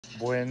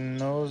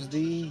Buenos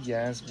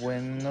días,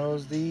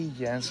 buenos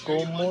días.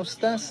 ¿Cómo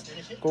estás?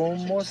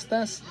 ¿Cómo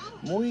estás?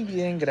 Muy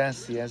bien,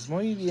 gracias,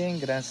 muy bien,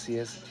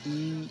 gracias.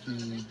 Y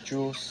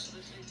yo.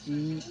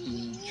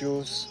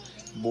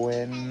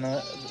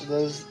 Buenos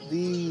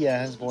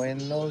días.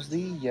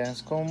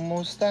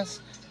 ¿Cómo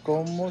estás?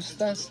 ¿Cómo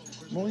estás?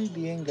 Muy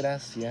bien,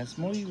 gracias,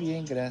 muy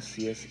bien,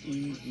 gracias.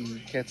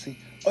 Ketsi.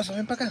 Oso,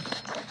 ven para acá.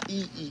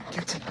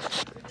 Ketsi.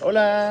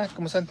 Hola,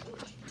 ¿cómo están?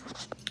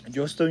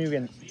 Yo estoy muy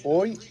bien.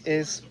 Hoy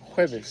es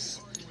jueves.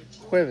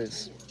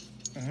 Jueves.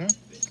 Ujú.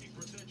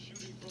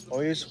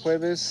 Hoy es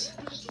jueves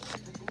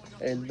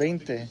el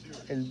 20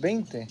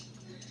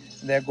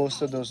 de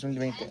agosto de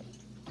 2020.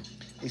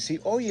 Y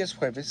si hoy es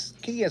jueves,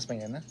 ¿qué día es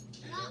mañana?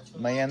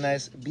 Mañana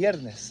es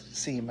viernes.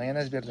 Sí,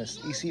 mañana es viernes.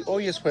 Y si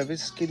hoy es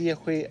jueves, ¿qué día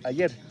fue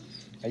ayer?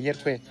 Ayer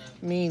fue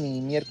mini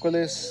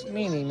miércoles.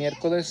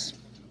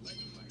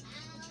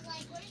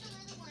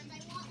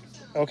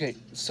 Okay,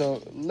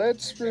 so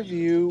let's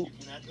review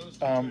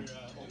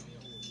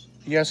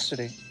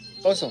yesterday.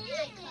 Also,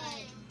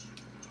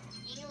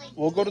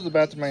 we'll go to the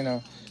bathroom right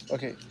now.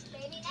 Okay,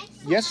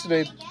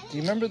 yesterday, do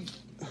you remember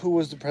who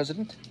was the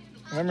president?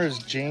 Remember, it was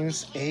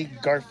James A.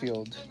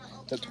 Garfield.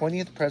 The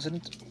 20th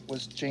president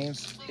was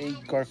James A.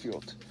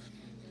 Garfield.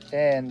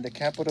 And the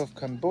capital of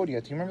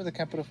Cambodia, do you remember the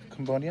capital of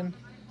Cambodian?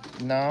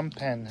 Phnom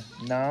Penh.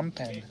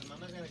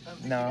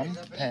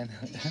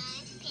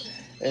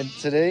 And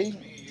today,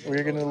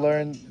 we're going to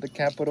learn the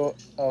capital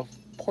of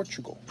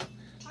Portugal.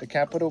 The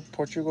capital of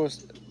Portugal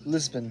is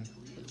Lisbon.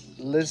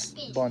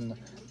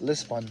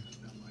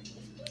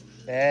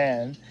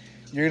 And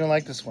you're going to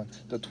like this one.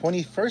 The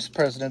 21st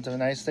president of the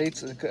United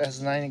States has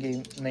a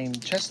name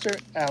named Chester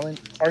Alan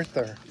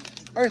Arthur.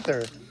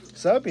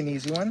 So that'll be an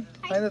easy one.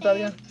 Hi,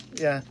 Natalia.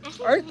 Yeah,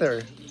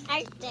 Arthur.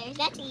 Arthur,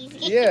 that's easy.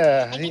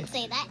 Yeah. I can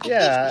say that.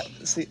 Yeah,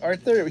 see,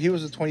 Arthur, he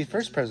was the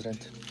 21st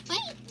president.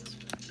 Wait.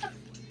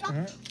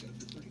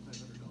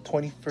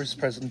 21st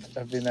president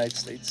of the United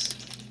States.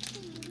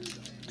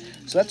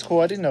 So that's cool.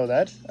 I didn't know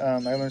that. I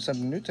learned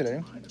something new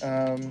today.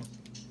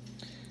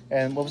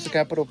 And what was the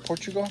capital of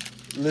Portugal?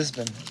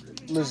 Lisbon.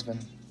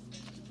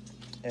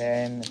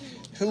 And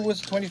who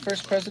was the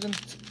 21st president?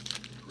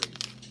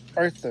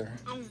 Arthur.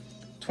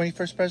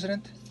 21st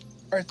president?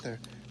 Arthur.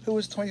 Who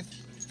was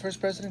 21st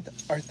president?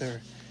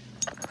 Arthur.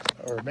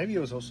 Or maybe it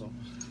was also.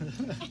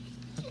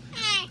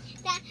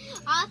 That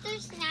Arthur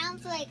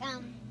sounds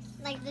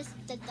like this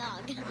the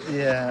dog.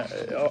 Yeah,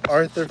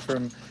 Arthur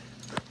from.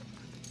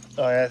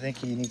 Oh, I think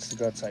he needs to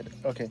go outside.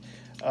 Okay.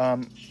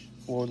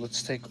 Well,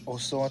 let's take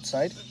Oso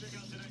outside.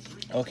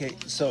 Okay,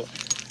 so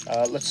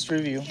let's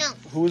review. No.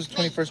 Who was the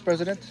 21st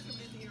president?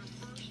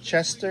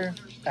 Chester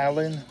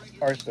Alan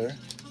Arthur.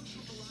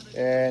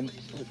 And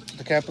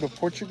the capital of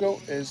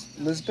Portugal is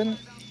Lisbon.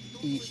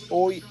 Y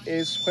hoy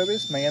es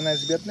jueves, mañana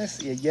es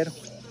viernes y ayer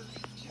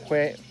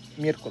fue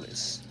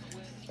miércoles.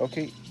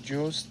 Okay,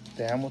 Jules,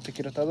 te amo, te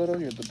quiero, te adoro.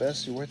 You're the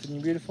best, you're worth it,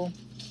 you're beautiful.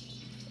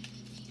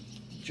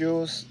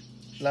 Jules,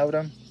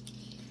 Laura,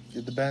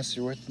 you're the best,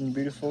 you're worth it, you're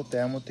beautiful. Te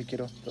amo, te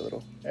quiero, te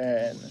adoro.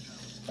 And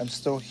I'm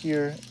still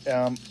here.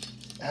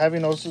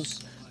 Having also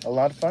a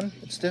lot of fun.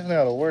 It's definitely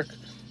a lot of work.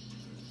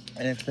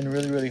 And it's been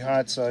really, really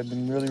hot, so I've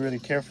been really, really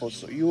careful.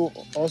 So you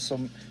also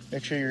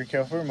make sure you're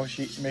careful.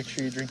 Make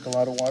sure you drink a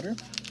lot of water.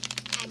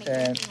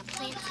 And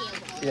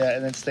yeah,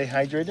 and then stay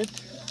hydrated.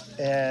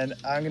 And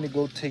I'm gonna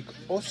go take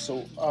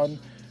Oso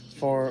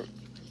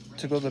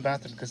to go to the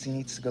bathroom because he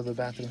needs to go to the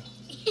bathroom.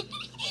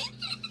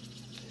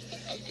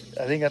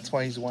 I think that's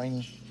why he's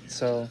whining.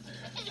 So.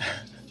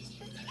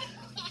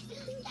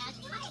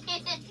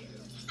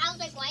 I was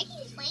like, why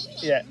he's whining?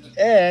 Yeah,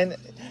 and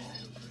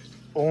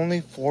only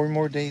 4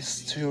 more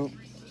days to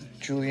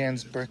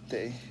Julianne's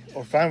birthday.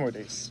 Or 5 more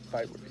days.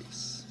 5 more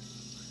days.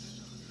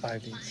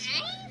 5 days.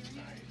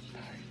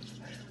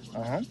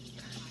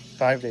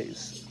 5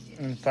 days.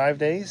 In 5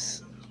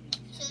 days.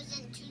 So it's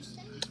on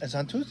Tuesday? It's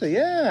on Tuesday,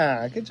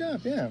 yeah. Good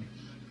job, yeah.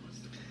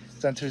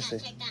 It's on Tuesday.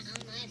 Check that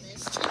on my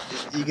list.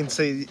 You can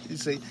say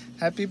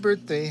happy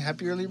birthday,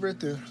 happy early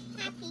birthday.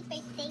 Happy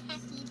birthday.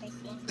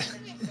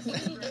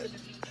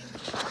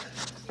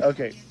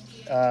 Okay.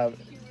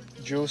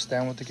 Jules, te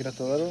amo, te quiero,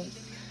 te adoro.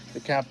 The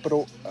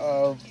capital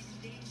of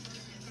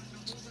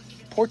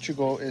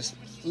Portugal is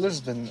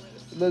Lisbon.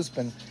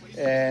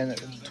 And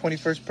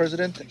 21st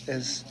president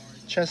is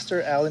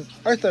Chester Alan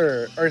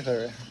Arthur.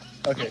 Okay.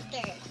 Arthur.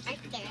 I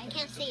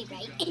can't say it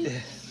right.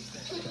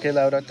 Okay,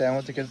 Laura, te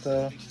amo, te quiero, te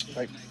adoro.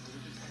 Right.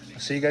 I'll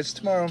see you guys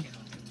tomorrow.